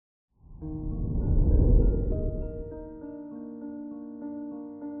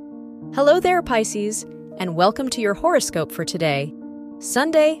Hello there, Pisces, and welcome to your horoscope for today,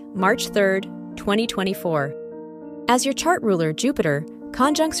 Sunday, March 3rd, 2024. As your chart ruler, Jupiter,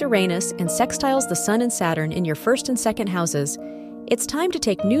 conjuncts Uranus and sextiles the Sun and Saturn in your first and second houses, it's time to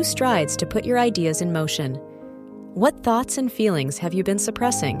take new strides to put your ideas in motion. What thoughts and feelings have you been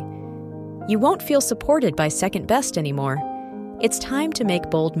suppressing? You won't feel supported by second best anymore. It's time to make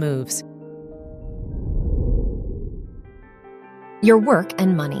bold moves. Your work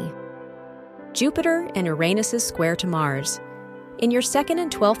and money. Jupiter and Uranus's square to Mars in your second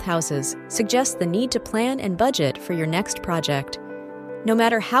and 12th houses suggests the need to plan and budget for your next project. No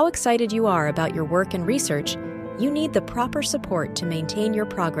matter how excited you are about your work and research, you need the proper support to maintain your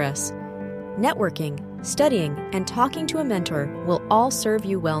progress. Networking, studying, and talking to a mentor will all serve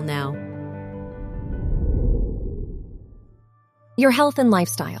you well now. Your health and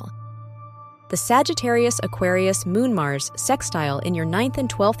lifestyle. The Sagittarius-Aquarius Moon-Mars sextile in your 9th and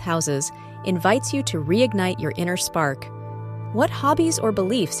 12th houses invites you to reignite your inner spark. What hobbies or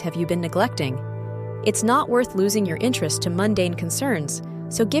beliefs have you been neglecting? It's not worth losing your interest to mundane concerns,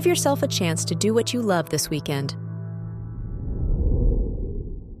 so give yourself a chance to do what you love this weekend.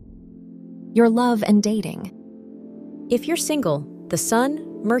 Your love and dating. If you're single, the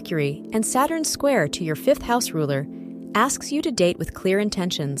Sun, Mercury, and Saturn square to your 5th house ruler asks you to date with clear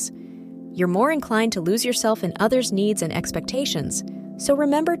intentions. You're more inclined to lose yourself in others' needs and expectations, so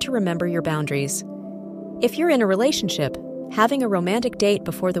remember your boundaries. If you're in a relationship, having a romantic date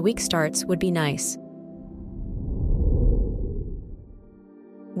before the week starts would be nice.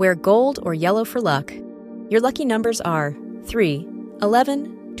 Wear gold or yellow for luck. Your lucky numbers are 3,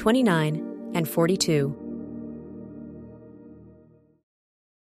 11, 29, and 42.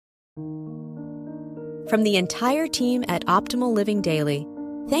 From the entire team at Optimal Living Daily,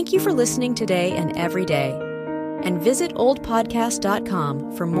 thank you for listening today and every day. And visit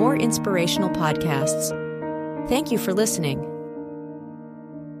oldpodcast.com for more inspirational podcasts. Thank you for listening.